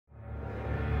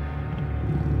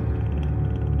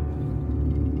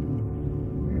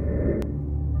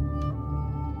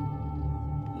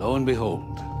Lo and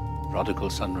behold, prodigal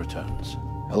son returns.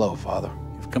 Hello, Father.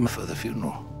 You've come for the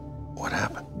funeral. What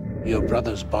happened? Your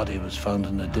brother's body was found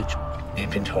in a ditch.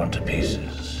 He'd been torn to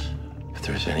pieces. If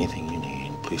there's anything you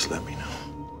need, please let me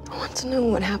know. I want to know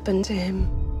what happened to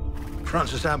him.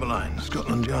 Francis Aberline,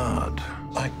 Scotland Yard.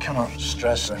 I cannot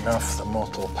stress enough the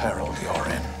mortal peril you're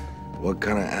in. What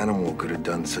kind of animal could have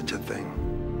done such a thing?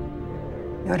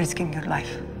 You're risking your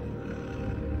life.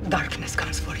 Darkness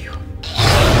comes for you.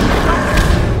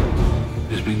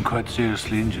 He's been quite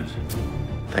seriously injured.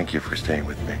 Thank you for staying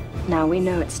with me. Now we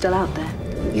know it's still out there.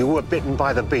 You were bitten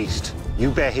by the beast.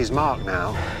 You bear his mark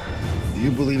now. Do you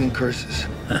believe in curses?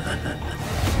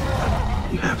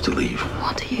 You have to leave.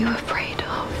 What are you afraid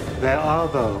of? There are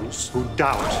those who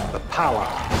doubt the power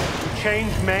to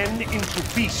change men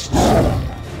into beasts.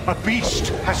 A beast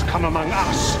has come among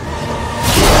us.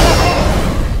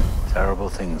 Terrible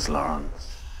things,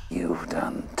 Lawrence. You've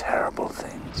done terrible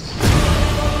things.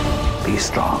 Be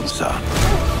strong, son.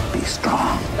 Be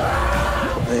strong.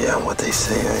 I am what they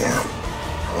say I am.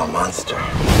 I'm a monster.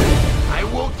 I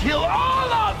will kill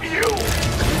all of you!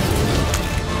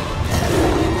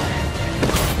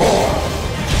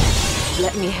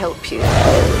 Let me help you.